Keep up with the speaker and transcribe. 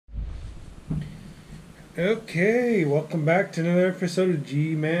Okay, welcome back to another episode of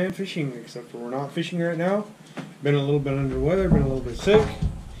G-Man Fishing, except for we're not fishing right now. Been a little bit under the weather, been a little bit sick.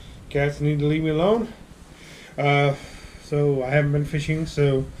 Cats need to leave me alone. So I haven't been fishing,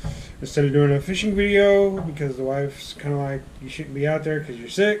 so instead of doing a fishing video, because the wife's kind of like, you shouldn't be out there because you're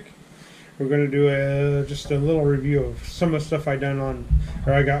sick, we're going to do just a little review of some of the stuff I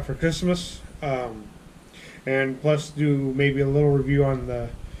got for Christmas. And plus do maybe a little review on the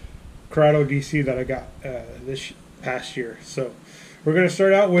Corrado DC that I got this past year. So we're going to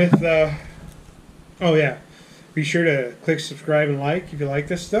start out with, oh yeah, be sure to click subscribe and like if you like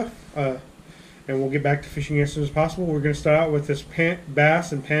this stuff. And we'll get back to fishing as soon as possible. We're going to start out with this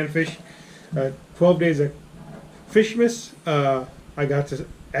bass and panfish 12 days of Fishmas. I got this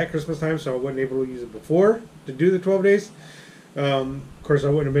at Christmas time, so I wasn't able to use it before to do the 12 days. Of course, I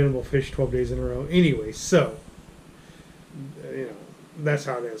wouldn't have been able to fish 12 days in a row anyway, so you know, that's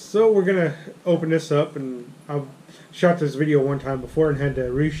how it is. So we're gonna open this up, and I've shot this video one time before and had to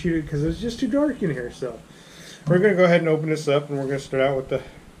reshoot it because it was just too dark in here. So we're gonna go ahead and open this up, and we're gonna start out with the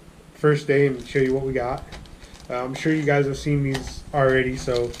first day and show you what we got. I'm sure you guys have seen these already,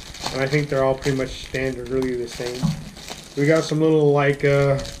 so, and I think they're all pretty much standard, really the same. We got some little like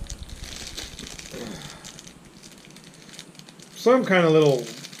some kind of little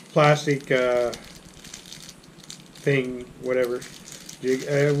plastic thing, whatever.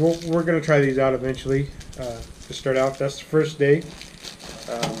 We're going to try these out eventually. To start out, that's the first day.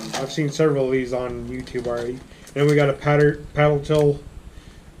 I've seen several of these on YouTube already. Then we got a paddle tail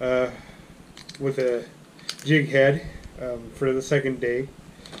with a jig head for the second day.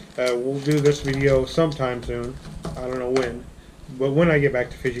 We'll do this video sometime soon. I don't know when, but when I get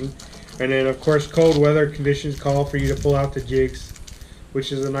back to fishing. And then, of course, cold weather conditions call for you to pull out the jigs,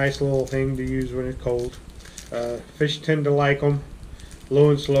 which is a nice little thing to use when it's cold. Fish tend to like them low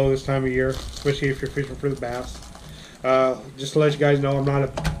and slow this time of year, especially if you're fishing for the bass. Just to let you guys know, I'm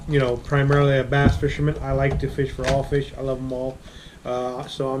not primarily a bass fisherman. I like to fish for all fish. I love them all.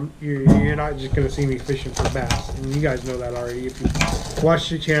 So you're not just going to see me fishing for bass, and you guys know that already if you watch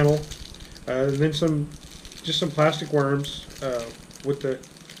the channel. Then some plastic worms with the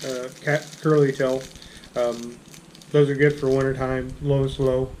curly tail. Those are good for wintertime, low and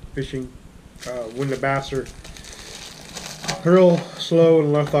slow fishing, when the bass are real slow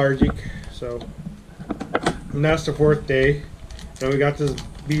and lethargic. So, and that's the fourth day. Then we got this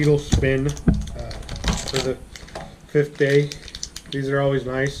beetle spin for the fifth day. These are always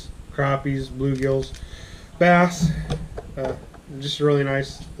nice. Crappies, bluegills, bass. Just a really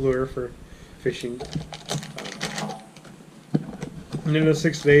nice lure for fishing. And then the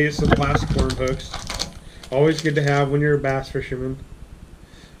sixth day is some plastic worm hooks. Always good to have when you're a bass fisherman.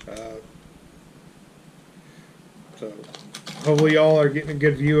 So hopefully y'all are getting a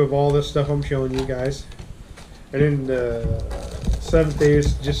good view of all this stuff I'm showing you guys. And then the seventh day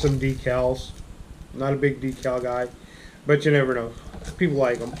is just some decals. Not a big decal guy, but you never know. People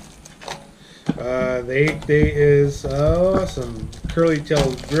like them. The eighth day is some curly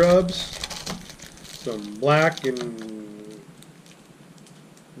tail grubs, some black and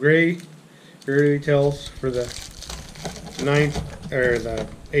gray curly tails for the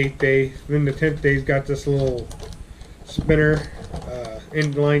eighth day. Then the 10th day's got this little spinner,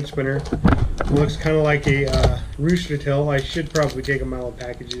 inline spinner. It looks kind of like a rooster tail. I should probably take them out of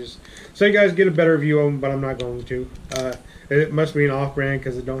packages so you guys get a better view of them, but I'm not going to. It must be an off-brand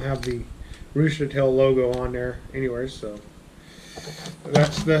because it don't have the rooster tail logo on there anywhere. So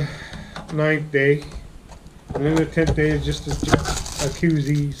that's the 9th day. And then the 10th day is just a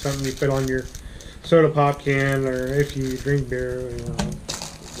koozie, something you put on your soda pop can, or if you drink beer,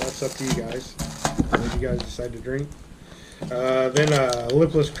 that's up to you guys. What you guys decide to drink. Then a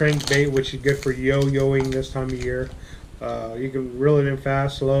lipless crankbait, which is good for yo-yoing this time of year. You can reel it in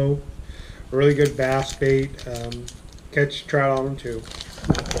fast, slow. Really good bass bait. Catch trout on them too.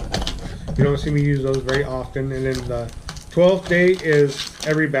 You don't see me use those very often. And then the 12th day is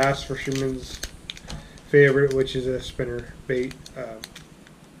every bass fisherman's favorite, which is a spinner bait.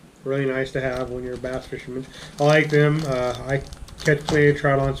 Really nice to have when you're a bass fisherman. I like them. I catch plenty of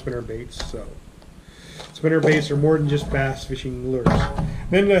trout on spinner baits. So spinner baits are more than just bass fishing lures.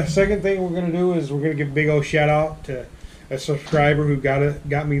 Then the second thing we're going to do is we're going to give a big old shout out to a subscriber who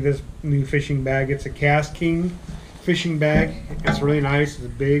got me this new fishing bag. It's a Cast King fishing bag. It's really nice.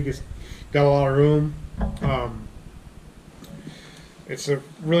 It's big. It's got a lot of room. It's a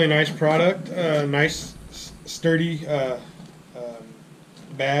really nice product. Nice, sturdy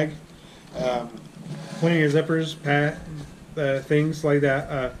bag. Plenty of zippers, things like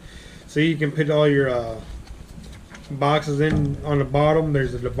that. So you can put all your boxes in on the bottom.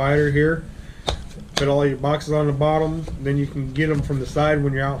 There's a divider here. Put all your boxes on the bottom, then you can get them from the side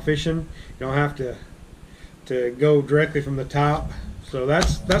when you're out fishing. You don't have to go directly from the top. So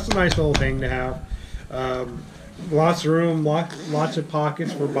that's a nice little thing to have. Lots of room, lots of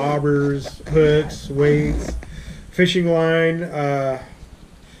pockets for bobbers, hooks, weights, fishing line,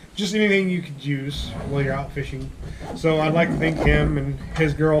 just anything you could use while you're out fishing. So I'd like to thank him and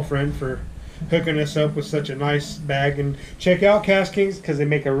his girlfriend for hooking us up with such a nice bag. And check out KastKings because they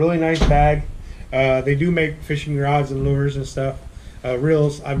make a really nice bag. They do make fishing rods and lures and stuff.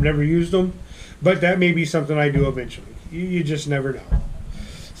 Reels, I've never used them, but that may be something I do eventually. You just never know.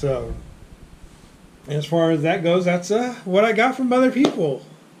 So as far as that goes, that's what I got from other people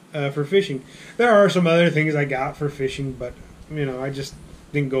for fishing. There are some other things I got for fishing, but you know, I just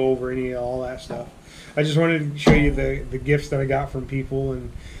didn't go over any of all that stuff. I just wanted to show you the gifts that I got from people, and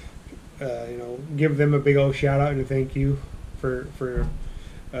you know, give them a big old shout out and a thank you for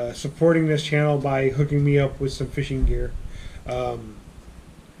supporting this channel by hooking me up with some fishing gear.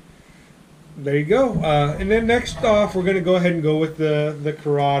 There you go. And then next off, we're going to go ahead and go with the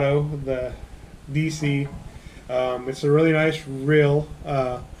Curado, the DC. It's a really nice reel.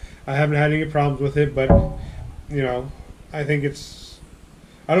 I haven't had any problems with it, but you know, I think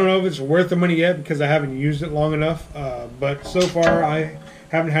I don't know if it's worth the money yet because I haven't used it long enough, but so far I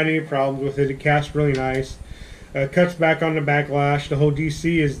haven't had any problems with it. It casts really nice. Cuts back on the backlash. The whole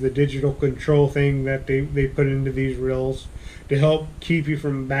DC is the digital control thing that they put into these reels to help keep you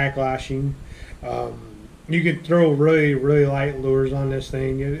from backlashing. You can throw really light lures on this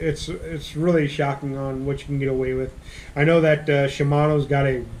thing. It's really shocking on what you can get away with. I know that Shimano's got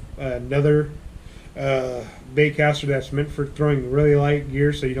another baitcaster that's meant for throwing really light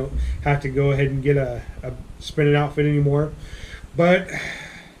gear, so you don't have to go ahead and get a spinning outfit anymore. But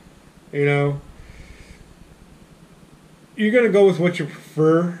you know, you're gonna go with what you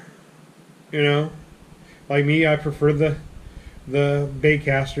prefer. You know, like me, I prefer the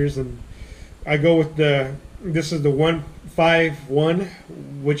baitcasters, and I go with this is the 151,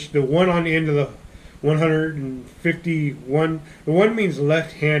 which the one on the end of the 151. The one means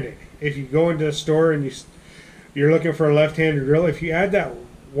left-handed. If you go into a store and you're looking for a left-handed reel, if you add that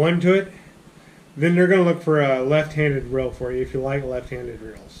one to it, then they're going to look for a left-handed reel for you if you like left-handed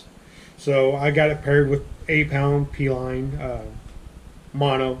reels. So I got it paired with 8-pound P-line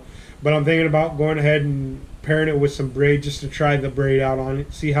mono, but I'm thinking about going ahead and pairing it with some braid just to try the braid out on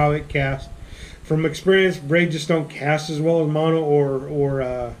it, see how it casts. From experience, braid just don't cast as well as mono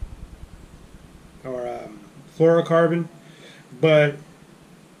or fluorocarbon, but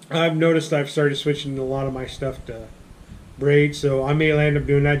I've noticed I've started switching a lot of my stuff to braid, so I may end up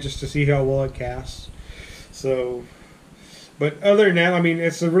doing that just to see how well it casts. So, but other than that, I mean,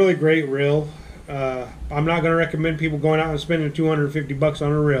 it's a really great reel. I'm not going to recommend people going out and spending $250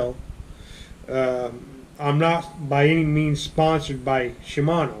 on a reel. I'm not by any means sponsored by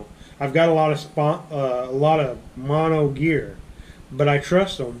Shimano. I've got a lot of mono gear, but I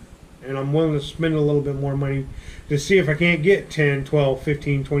trust them, and I'm willing to spend a little bit more money to see if I can't get 10, 12,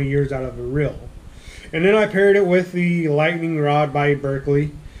 15, 20 years out of a reel. And then I paired it with the Lightning rod by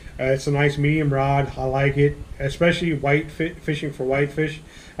Berkley. It's a nice medium rod. I like it, especially fishing for whitefish.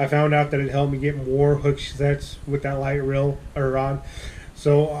 I found out that it helped me get more hook sets with that light reel or rod.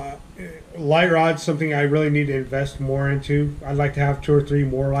 So light rod's something I really need to invest more into. I'd like to have 2 or 3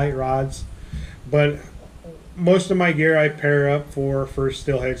 more light rods, but most of my gear I pair up for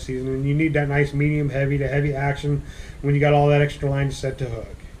steelhead season, and you need that nice medium heavy to heavy action when you got all that extra line to set to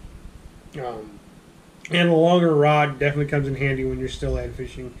hook. And a longer rod definitely comes in handy when you're steelhead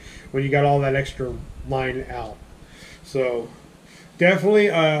fishing, when you got all that extra line out. So definitely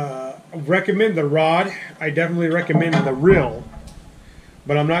recommend the rod. I definitely recommend the reel,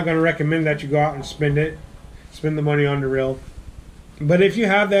 but I'm not going to recommend that you go out and spend the money on the reel. But if you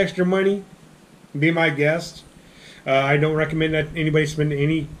have the extra money, be my guest. I don't recommend that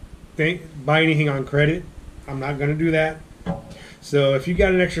anybody buy anything on credit. I'm not going to do that. So if you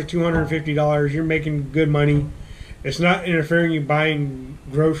got an extra $250, you're making good money. It's not interfering you buying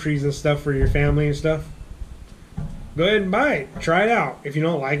groceries and stuff for your family and stuff. Go ahead and buy it. Try it out. If you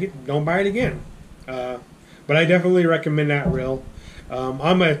don't like it, don't buy it again. But I definitely recommend that reel.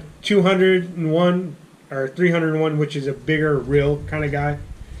 I'm a 201 or 301, which is a bigger reel kind of guy.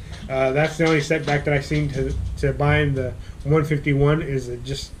 That's the only setback that I seen to buying the 151 is it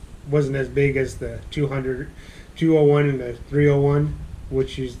just wasn't as big as the 201 and the 301,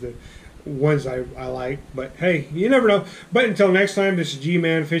 which is the ones I like. But hey, you never know. But until next time, this is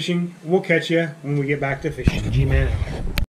G-Man Fishing. We'll catch you when we get back to fishing. G-Man out.